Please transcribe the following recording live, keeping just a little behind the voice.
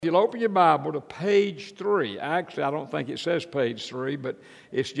You'll open your Bible to page 3. Actually, I don't think it says page 3, but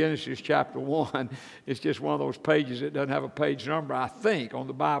it's Genesis chapter 1. It's just one of those pages that doesn't have a page number, I think, on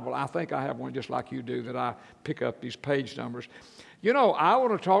the Bible. I think I have one just like you do, that I pick up these page numbers. You know, I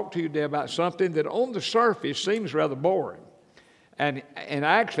want to talk to you today about something that on the surface seems rather boring. And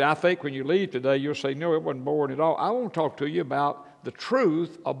actually, I think when you leave today, you'll say, no, it wasn't boring at all. I want to talk to you about the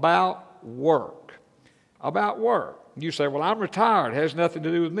truth about work. About work. You say, well, I'm retired. It has nothing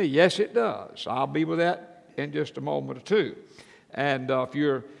to do with me. Yes, it does. I'll be with that in just a moment or two. And if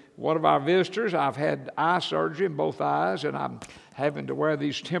you're one of our visitors, I've had eye surgery in both eyes, and I'm having to wear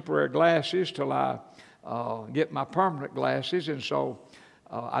these temporary glasses till I get my permanent glasses. And so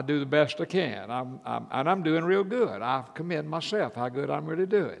I do the best I can. I'm doing real good. I commend myself how good I'm really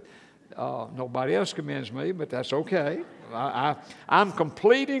doing. Nobody else commends me, but that's okay. I'm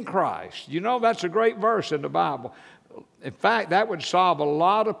complete in Christ. You know, that's a great verse in the Bible. In fact, that would solve a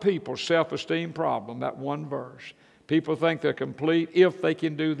lot of people's self-esteem problem, that one verse. People think they're complete if they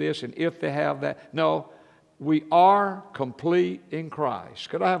can do this and if they have that. No, we are complete in Christ.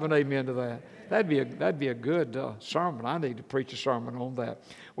 Could I have an amen to that? That'd be a good sermon. I need to preach a sermon on that.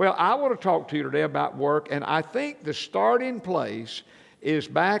 Well, I want to talk to you today about work, and I think the starting place is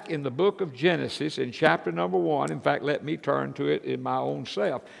back in the book of Genesis in chapter number 1. In fact, let me turn to it in my own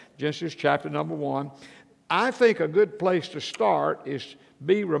self. Genesis chapter number 1. I think a good place to start is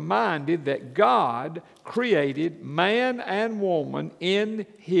be reminded that God created man and woman in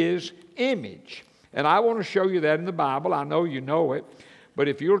His image. And I want to show you that in the Bible. I know you know it. But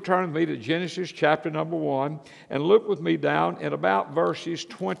if you'll turn with me to Genesis chapter number 1 and look with me down in about verses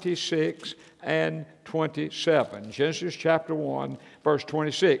 26 and 27. Genesis chapter 1, verse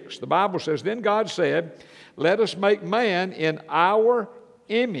 26. The Bible says, Then God said, Let us make man in our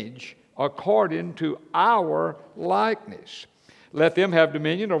image, according to our likeness. Let them have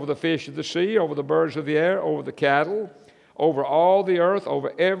dominion over the fish of the sea, over the birds of the air, over the cattle, over all the earth,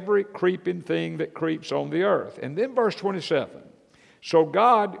 over every creeping thing that creeps on the earth. And then verse 27. So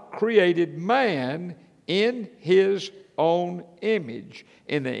God created man in His own image.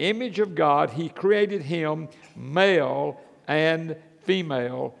 In the image of God, He created him, male and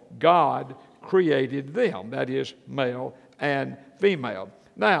female. God created them. That is, male and female.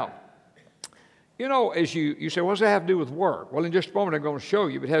 Now, you know, as you say, what does that have to do with work? Well, in just a moment, I'm going to show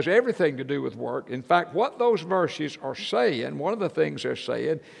you. It has everything to do with work. In fact, what those verses are saying, one of the things they're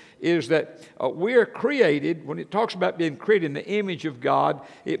saying, is that we are created, when it talks about being created in the image of God,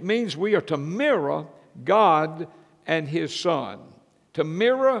 it means we are to mirror God and His Son. To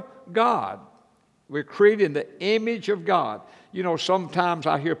mirror God. We're created in the image of God. You know, sometimes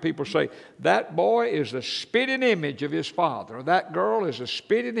I hear people say, that boy is the spitting image of his father, or that girl is a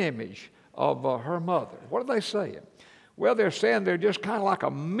spitting image of her mother. What are they saying? Well, they're saying they're just kind of like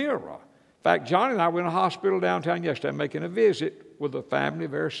a mirror. In fact, Johnny and I were in a hospital downtown yesterday making a visit with a family,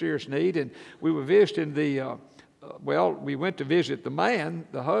 very serious need, and we were visiting we went to visit the man,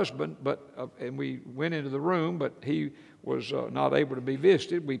 the husband, and we went into the room, but he was not able to be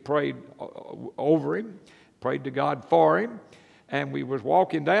visited. We prayed over him, prayed to God for him, and we was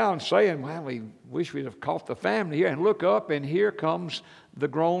walking down saying, well, we wish we'd have caught the family here, and look up, and here comes the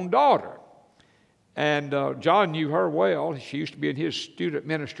grown daughter. And John knew her well. She used to be in his student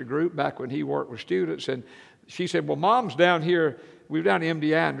ministry group back when he worked with students. And she said, well, Mom's down here. We were down at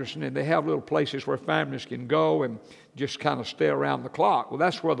MD Anderson, and they have little places where families can go and just kind of stay around the clock. Well,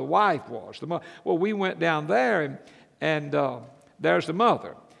 that's where the wife was. Well, we went down there, and there's the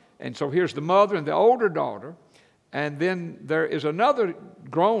mother. And so here's the mother and the older daughter. And then there is another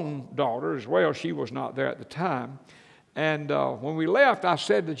grown daughter as well. She was not there at the time. And when we left, I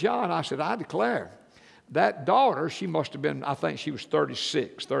said to John, I said, I declare, that daughter, she must have been, I think she was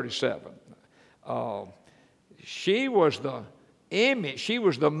 36, 37. She was the image, she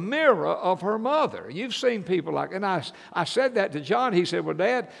was the mirror of her mother. You've seen people like, and I said that to John. He said, well,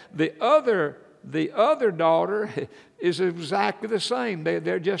 Dad, the other daughter is exactly the same.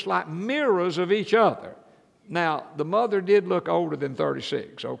 They're just like mirrors of each other. Now, the mother did look older than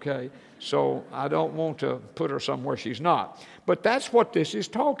 36, okay? So I don't want to put her somewhere she's not. But that's what this is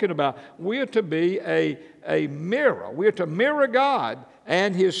talking about. We're to be a mirror. We're to mirror God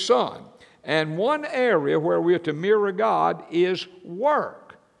and His Son. And one area where we're to mirror God is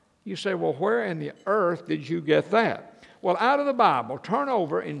work. You say, well, where in the earth did you get that? Well, out of the Bible, turn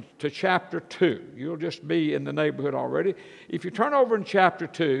over into chapter 2. You'll just be in the neighborhood already. If you turn over in chapter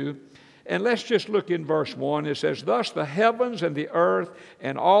 2, and let's just look in verse 1. It says, Thus the heavens and the earth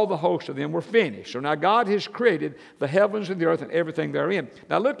and all the hosts of them were finished. So now God has created the heavens and the earth and everything therein.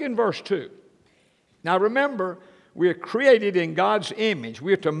 Now look in verse 2. Now remember, We are created in God's image.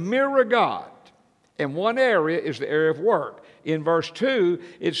 We are to mirror God. And one area is the area of work. In verse 2,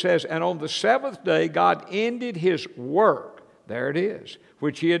 it says, and on the seventh day, God ended his work. There it is,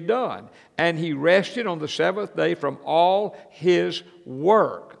 which he had done. And he rested on the seventh day from all his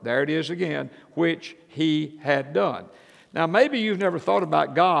work. There it is again, which he had done. Now, maybe you've never thought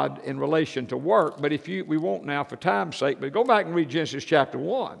about God in relation to work, but we won't now for time's sake, but go back and read Genesis chapter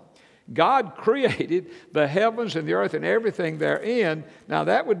 1. God created the heavens and the earth and everything therein. Now,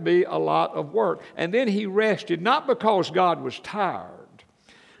 that would be a lot of work. And then he rested, not because God was tired.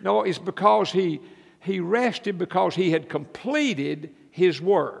 No, it's because he rested because he had completed his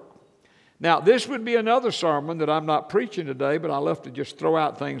work. Now, this would be another sermon that I'm not preaching today, but I love to just throw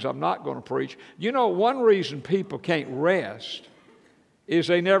out things I'm not going to preach. You know, one reason people can't rest is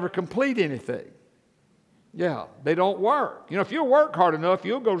they never complete anything. Yeah, they don't work. You know, if you work hard enough,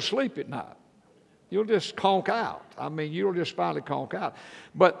 you'll go to sleep at night. You'll just conk out. I mean, you'll just finally conk out.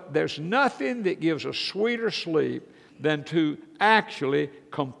 But there's nothing that gives a sweeter sleep than to actually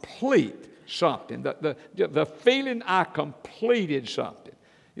complete something. The feeling I completed something.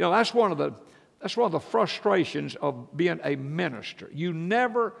 You know, that's one of the frustrations of being a minister. You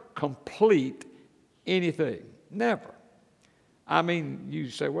never complete anything. Never. I mean, you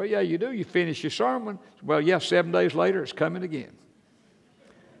say, well, yeah, you do. You finish your sermon. Well, yeah, 7 days later, it's coming again.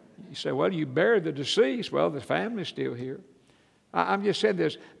 You say, well, you buried the deceased. Well, the family's still here. I'm just saying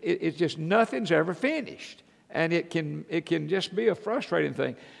this. It's just nothing's ever finished. And it can just be a frustrating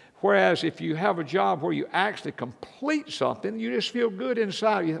thing. Whereas if you have a job where you actually complete something, you just feel good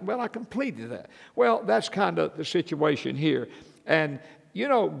inside. You think, well, I completed that. Well, that's kind of the situation here. And, you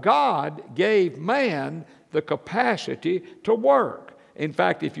know, God gave man the capacity to work. In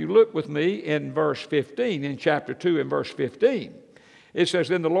fact, if you look with me in verse 15, in chapter 2 and verse 15, it says,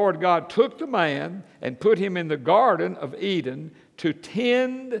 then the Lord God took the man and put him in the garden of Eden to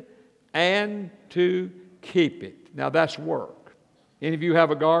tend and to keep it. Now that's work. Any of you have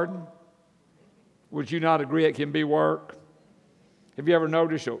a garden? Would you not agree it can be work? Have you ever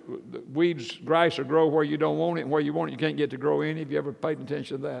noticed weeds, grass will grow where you don't want it, and where you want it, you can't get to grow any? Have you ever paid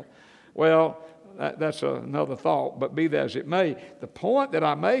attention to that? Well, that's another thought, but be that as it may, the point that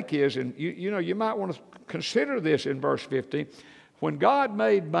I make is, and you might want to consider this in verse 15, when God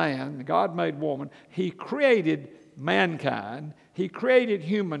made man, God made woman, he created mankind, he created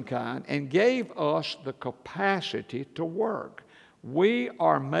humankind, and gave us the capacity to work. We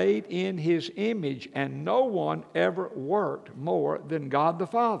are made in his image, and no one ever worked more than God the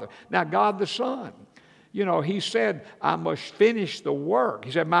Father. Now, God the Son, you know, he said, I must finish the work.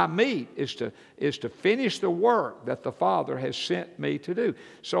 He said, my meat is to finish the work that the Father has sent me to do.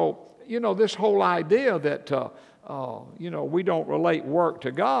 So, you know, this whole idea that, we don't relate work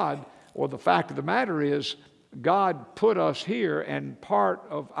to God, well, the fact of the matter is God put us here, and part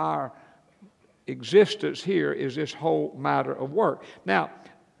of our existence here is this whole matter of work. Now,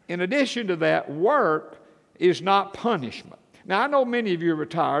 in addition to that, work is not punishment. Now, I know many of you are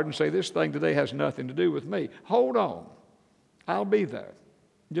retired and say, this thing today has nothing to do with me. Hold on. I'll be there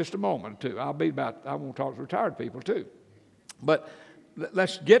in just a moment or two. I want to talk to retired people too. But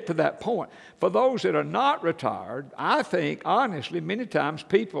let's get to that point. For those that are not retired, I think, honestly, many times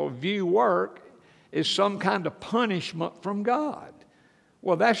people view work as some kind of punishment from God.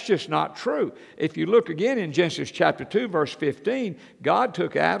 Well, that's just not true. If you look again in Genesis chapter 2, verse 15, God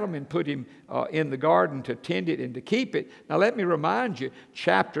took Adam and put him in the garden to tend it and to keep it. Now, let me remind you,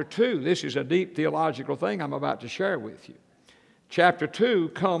 chapter 2, this is a deep theological thing I'm about to share with you. Chapter 2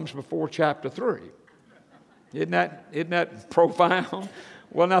 comes before chapter 3. Isn't that profound?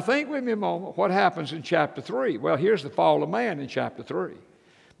 Well, now think with me a moment. What happens in chapter 3? Well, here's the fall of man in chapter 3.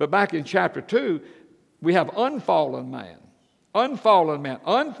 But back in chapter 2, we have unfallen man. Unfallen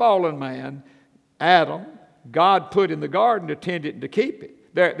man, Adam, God put in the garden to tend it and to keep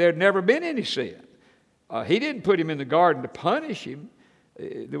it. There'd never been any sin. He didn't put him in the garden to punish him.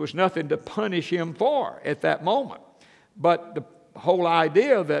 There was nothing to punish him for at that moment. But the whole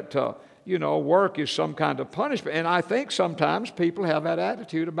idea that, work is some kind of punishment. And I think sometimes people have that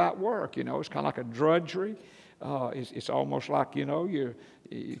attitude about work. You know, it's kind of like a drudgery. It's almost like, you're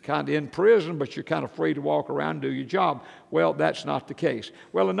kind of in prison, but you're kind of free to walk around and do your job. Well, that's not the case.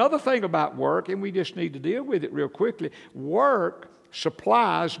 Well, another thing about work, and we just need to deal with it real quickly, work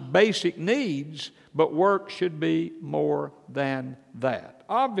supplies basic needs, but work should be more than that.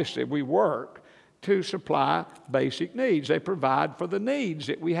 Obviously, we work to supply basic needs. They provide for the needs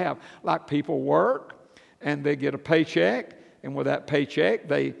that we have. Like people work, and they get a paycheck, and with that paycheck,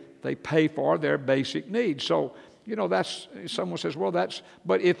 they pay for their basic needs. So, someone says,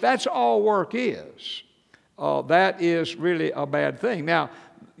 but if that's all work is, that is really a bad thing. Now,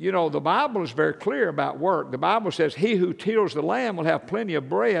 you know, the Bible is very clear about work. The Bible says, he who tills the land will have plenty of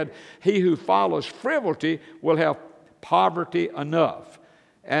bread. He who follows frivolity will have poverty enough.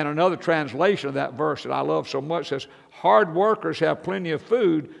 And another translation of that verse that I love so much says, hard workers have plenty of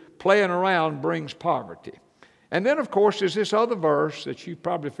food. Playing around brings poverty. And then, of course, there's this other verse that you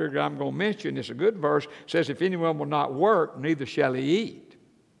probably figured I'm going to mention. It's a good verse. It says, if anyone will not work, neither shall he eat.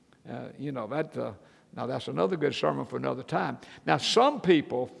 Now, that's another good sermon for another time. Now, some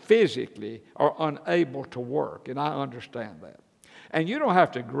people physically are unable to work, and I understand that. And you don't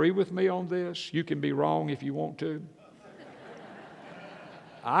have to agree with me on this. You can be wrong if you want to.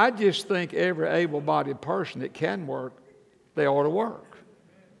 I just think every able-bodied person that can work, they ought to work.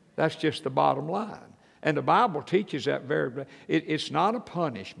 That's just the bottom line. And the Bible teaches that it's not a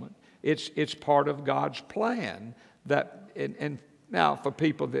punishment. It's part of God's plan. And now, for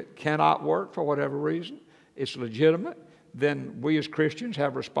people that cannot work for whatever reason, it's legitimate, then we as Christians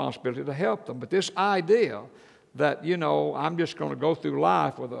have a responsibility to help them. But this idea that, you know, I'm just going to go through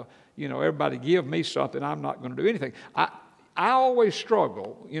life with everybody give me something, I'm not going to do anything. I always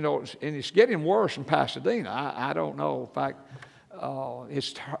struggle, you know, and it's getting worse in Pasadena. I don't know. In fact,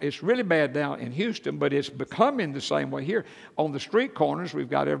 it's really bad down in Houston, but it's becoming the same way here. On the street corners, we've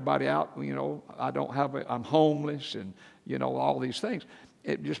got everybody out, you know, I'm homeless and, you know, all these things.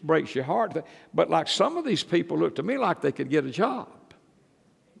 It just breaks your heart. But like some of these people look to me like they could get a job.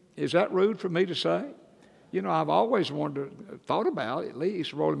 Is that rude for me to say? You know, I've always thought about, at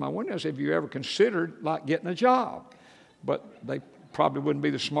least rolling my windows, have you ever considered like getting a job? But they probably wouldn't be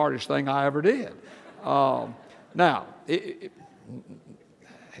the smartest thing I ever did. Now,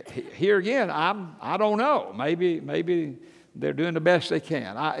 here again, I don't know. Maybe they're doing the best they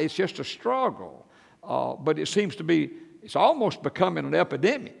can. It's just a struggle. But it seems to be, it's almost becoming an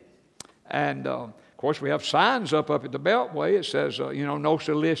epidemic. And, of course, we have signs up at the Beltway. It says, you know, no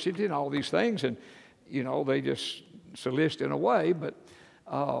soliciting and all these things. And, you know, they just solicit in a way, but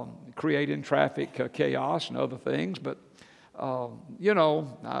creating traffic chaos and other things. But, you know,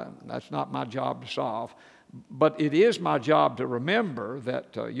 that's not my job to solve. But it is my job to remember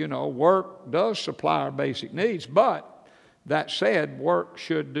that, you know, work does supply our basic needs. But that said, work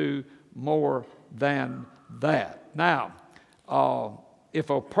should do more than that. Now, if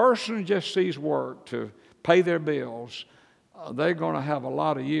a person just sees work to pay their bills, they're going to have a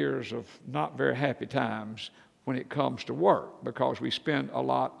lot of years of not very happy times when it comes to work, because we spend a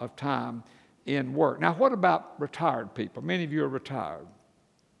lot of time in work. Now, what about retired people? Many of you are retired.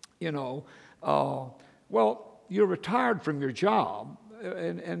 You know, well, you're retired from your job,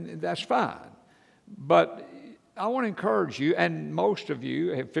 and that's fine. But I want to encourage you, and most of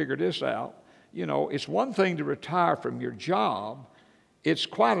you have figured this out, you know, it's one thing to retire from your job. It's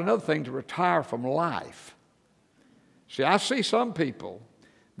quite another thing to retire from life. See, I see some people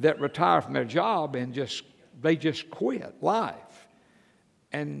that retire from their job and they just quit life.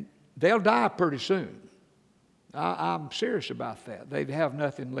 And they'll die pretty soon. I'm serious about that. They'd have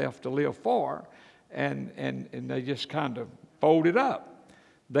nothing left to live for, and they just kind of fold it up.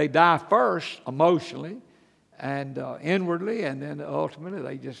 They die first emotionally and inwardly, and then ultimately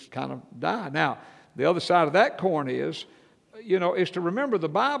they just kind of die. Now, the other side of that coin is, you know, is to remember the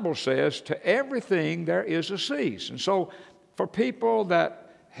Bible says to everything there is a season. So for people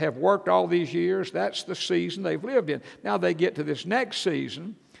that have worked all these years, that's the season they've lived in. Now they get to this next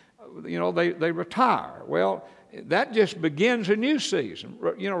season, you know, they retire. Well, that just begins a new season.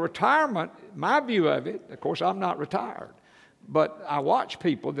 You know, retirement, my view of it, of course, I'm not retired, but I watch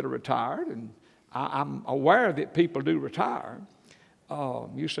people that are retired, and I'm aware that people do retire.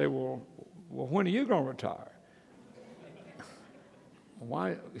 You say, well, when are you going to retire?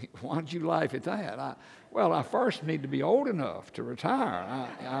 Why don't you laugh at that? I first need to be old enough to retire.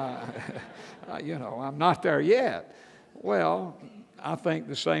 You know, I'm not there yet. Well, I think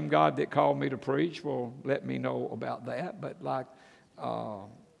the same God that called me to preach will let me know about that. But like,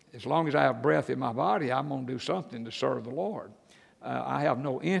 as long as I have breath in my body, I'm going to do something to serve the Lord. I have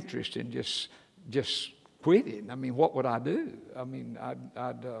no interest in just quitting. I mean, what would I do? I mean,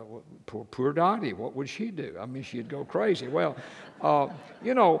 poor Dottie, what would she do? I mean, she'd go crazy. Well,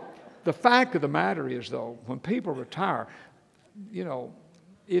 you know, the fact of the matter is, though, when people retire, you know,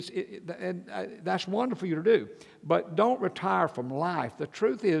 that's wonderful for you to do. But don't retire from life. The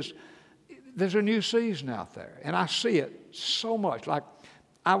truth is, there's a new season out there, and I see it so much. Like,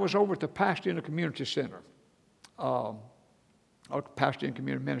 I was over at the Pasadena Community Center, or Pasadena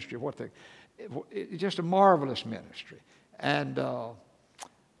Community Ministry, it's just a marvelous ministry. And the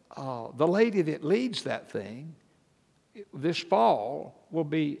lady that leads that thing this fall will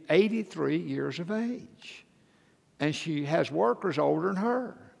be 83 years of age. and she has workers older than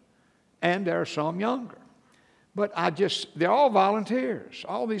her, and there are some younger. But they're all volunteers,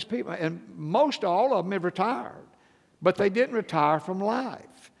 all these people, and most all of them have retired, but they didn't retire from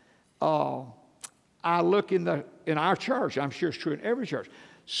life. I look in our church, I'm sure it's true in every church,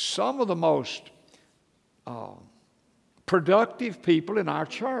 some of the most productive people in our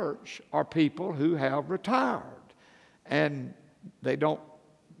church are people who have retired. And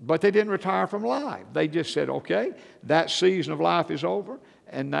but they didn't retire from life. They just said, okay, that season of life is over,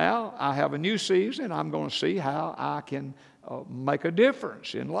 and now I have a new season. I'm going to see how I can make a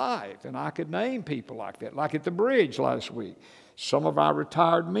difference in life. And I could name people like that, like at the bridge last week. Some of our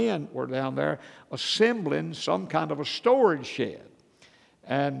retired men were down there assembling some kind of a storage shed.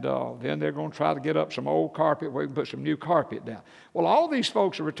 And then they're going to try to get up some old carpet where we can put some new carpet down. Well, all these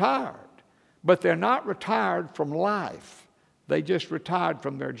folks are retired, but they're not retired from life. They just retired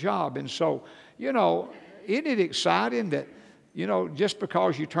from their job. And so, isn't it exciting that, just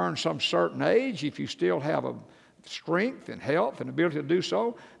because you turn some certain age, if you still have a strength and health and ability to do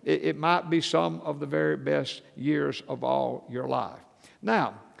so, it might be some of the very best years of all your life.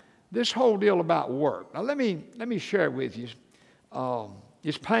 Now, this whole deal about work. Now, let me share with you.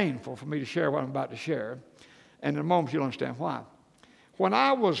 It's painful for me to share what I'm about to share, and in a moment you'll understand why. When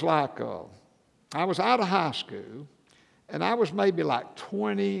I was I was out of high school, and I was maybe like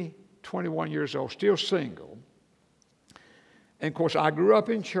 20, 21 years old, still single. And of course, I grew up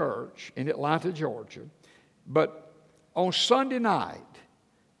in church in Atlanta, Georgia. But on Sunday night,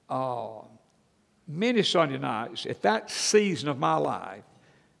 many Sunday nights, at that season of my life,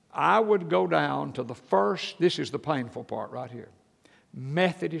 I would go down to this is the painful part right here,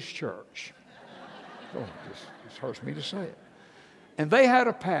 Methodist church. Oh, this hurts me to say it. And they had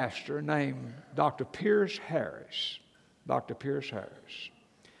a pastor named Dr. Pierce Harris. Dr. Pierce Harris.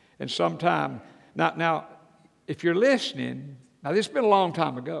 And sometime, now, if you're listening, now this has been a long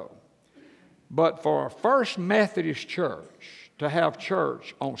time ago, but for a First Methodist church to have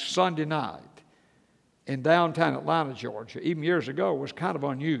church on Sunday night in downtown Atlanta, Georgia, even years ago, was kind of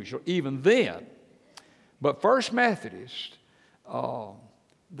unusual, even then. But First Methodist,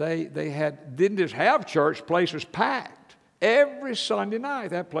 they didn't just have church, place was packed. Every Sunday night,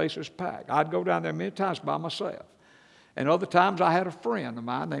 that place was packed. I'd go down there many times by myself. And other times I had a friend of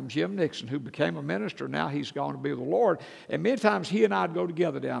mine named Jim Nixon who became a minister. Now he's gone to be with the Lord. And many times he and I would go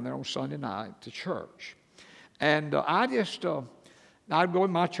together down there on Sunday night to church. And I'd go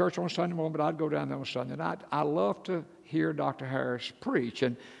in my church on Sunday morning, but I'd go down there on Sunday night. I love to hear Dr. Harris preach.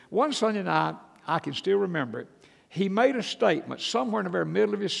 And one Sunday night, I can still remember it, he made a statement somewhere in the very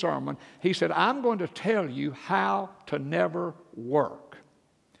middle of his sermon. He said, I'm going to tell you how to never work.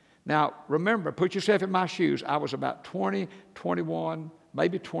 Now, remember, put yourself in my shoes. I was about 20, 21,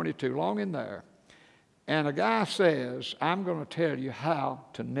 maybe 22, long in there. And a guy says, I'm going to tell you how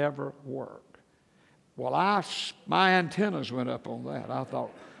to never work. Well, my antennas went up on that. I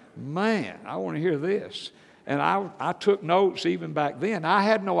thought, man, I want to hear this. And I took notes even back then. I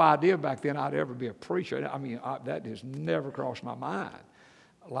had no idea back then I'd ever be a preacher. I mean, that has never crossed my mind.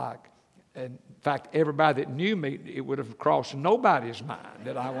 In fact, everybody that knew me, it would have crossed nobody's mind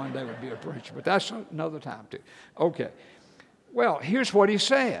that I one day would be a preacher. But that's another time, too. Okay. Well, here's what he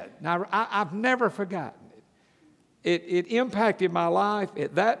said. Now, I've never forgotten it. It impacted my life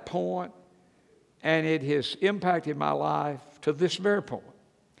at that point, and it has impacted my life to this very point.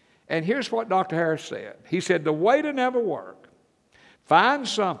 And here's what Dr. Harris said. He said, the way to never work, find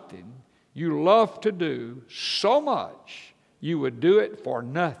something you love to do so much you would do it for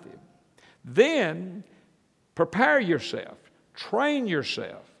nothing. Then prepare yourself, train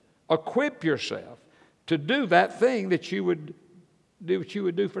yourself, equip yourself to do that thing that you would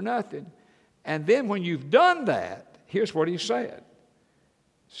do for nothing. And then when you've done that, here's what he said.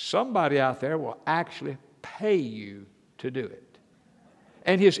 Somebody out there will actually pay you to do it.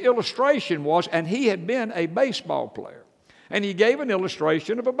 And his illustration was, and he had been a baseball player. And he gave an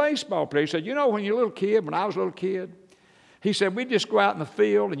illustration of a baseball player. He said, when you're a little kid, when I was a little kid, he said, we'd just go out in the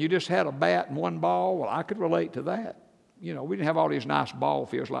field and you just had a bat and one ball. Well, I could relate to that. We didn't have all these nice ball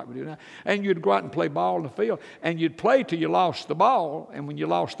fields like we do now. And you'd go out and play ball in the field. And you'd play till you lost the ball. And when you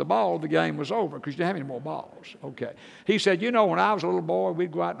lost the ball, the game was over because you didn't have any more balls. Okay. He said, when I was a little boy,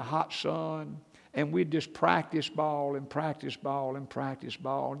 we'd go out in the hot sun. And we'd just practice ball and practice ball and practice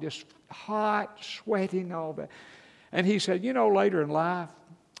ball. And just hot, sweating, all that. And he said, later in life,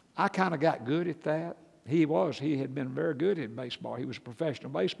 I kind of got good at that. He had been very good at baseball. He was a professional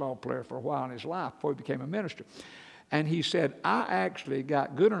baseball player for a while in his life before he became a minister. And he said, I actually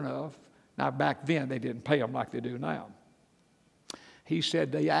got good enough. Now, back then, they didn't pay them like they do now. He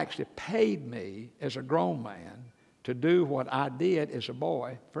said they actually paid me as a grown man to do what I did as a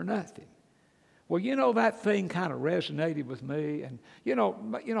boy for nothing. Well, that thing kind of resonated with me. And,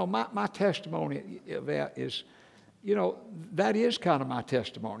 my testimony of that is, that is kind of my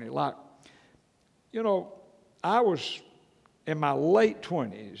testimony. Like, I was in my late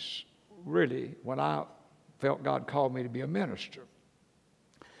 20s, really, when I felt God called me to be a minister.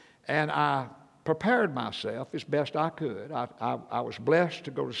 And I prepared myself as best I could. I was blessed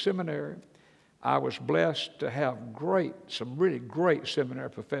to go to seminary. I was blessed to have some really great seminary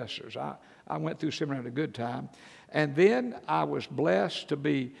professors. I went through seminary at a good time. And then I was blessed to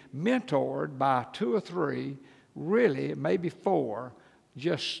be mentored by 2 or 3, really, maybe 4,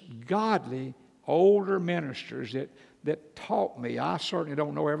 just godly older ministers that taught me. I certainly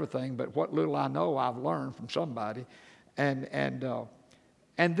don't know everything, but what little I know, I've learned from somebody. And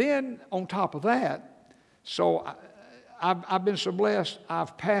then on top of that, so I've been so blessed,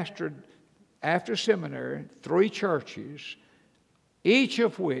 I've pastored after seminary 3 churches, each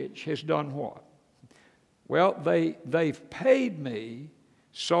of which has done what? Well, they've paid me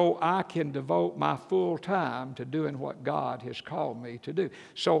so I can devote my full time to doing what God has called me to do.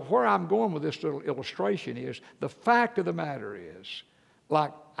 So where I'm going with this little illustration is, the fact of the matter is,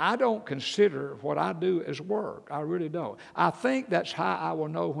 like, I don't consider what I do as work. I really don't. I think that's how I will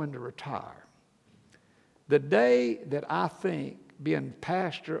know when to retire. The day that I think being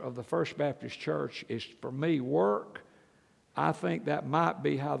pastor of the First Baptist Church is for me work, I think that might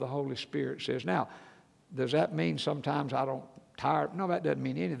be how the Holy Spirit says. Now, does that mean sometimes I don't tire? No, that doesn't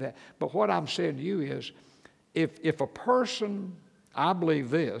mean any of that. But what I'm saying to you is, if a person, I believe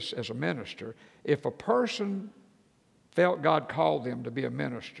this as a minister, if a person felt God called them to be a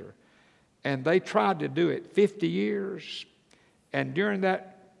minister, and they tried to do it 50 years, and during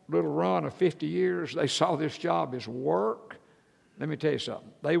that little run of 50 years, they saw this job as work, let me tell you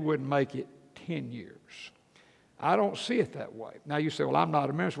something, they wouldn't make it 10 years. I don't see it that way. Now you say, well, I'm not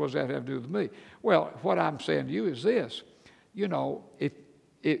a minister, what does that have to do with me? Well, what I'm saying to you is this,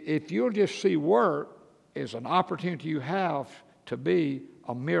 if you'll just see work as an opportunity you have to be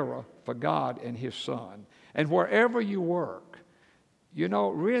a mirror for God and His Son, and wherever you work,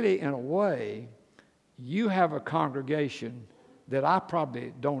 really in a way, you have a congregation that I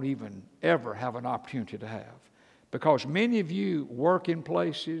probably don't even ever have an opportunity to have. Because many of you work in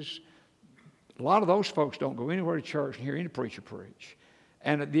places, a lot of those folks don't go anywhere to church and hear any preacher preach.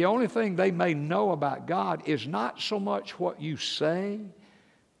 And the only thing they may know about God is not so much what you say.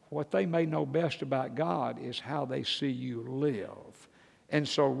 What they may know best about God is how they see you live. And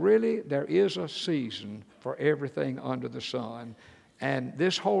so really, there is a season for everything under the sun. And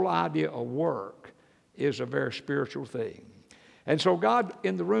this whole idea of work is a very spiritual thing. And so God,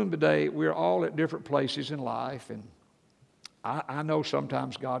 in the room today, we're all at different places in life. And I know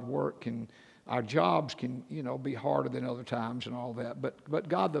sometimes our jobs can, be harder than other times and all that. But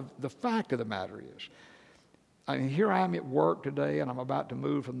God, the fact of the matter is, here I am at work today, and I'm about to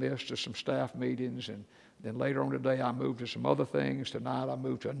move from this to some staff meetings, and then later on today I move to some other things. Tonight I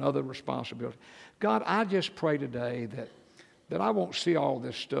move to another responsibility. God, I just pray today that I won't see all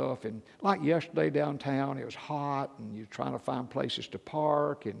this stuff. And like yesterday downtown, it was hot, and you're trying to find places to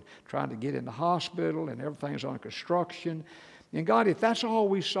park and trying to get in the hospital, and everything's on construction. And God, if that's all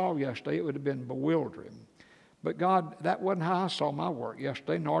we saw yesterday, it would have been bewildering. But God, that wasn't how I saw my work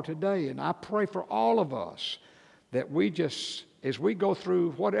yesterday nor today. And I pray for all of us that we just, as we go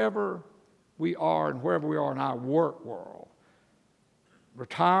through whatever we are and wherever we are in our work world,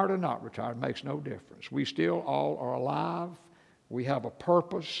 retired or not retired, makes no difference. We still all are alive. We have a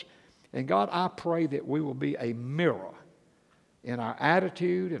purpose. And God, I pray that we will be a mirror in our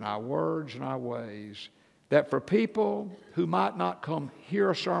attitude, in our words, and our ways, that for people who might not come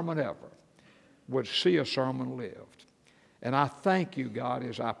hear a sermon ever, would see a sermon lived. And I thank you, God,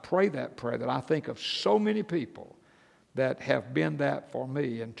 as I pray that prayer, that I think of so many people that have been that for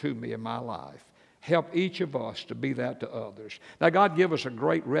me and to me in my life. Help each of us to be that to others. Now, God, give us a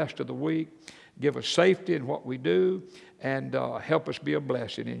great rest of the week. Give us safety in what we do, and help us be a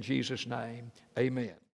blessing. In Jesus' name, amen.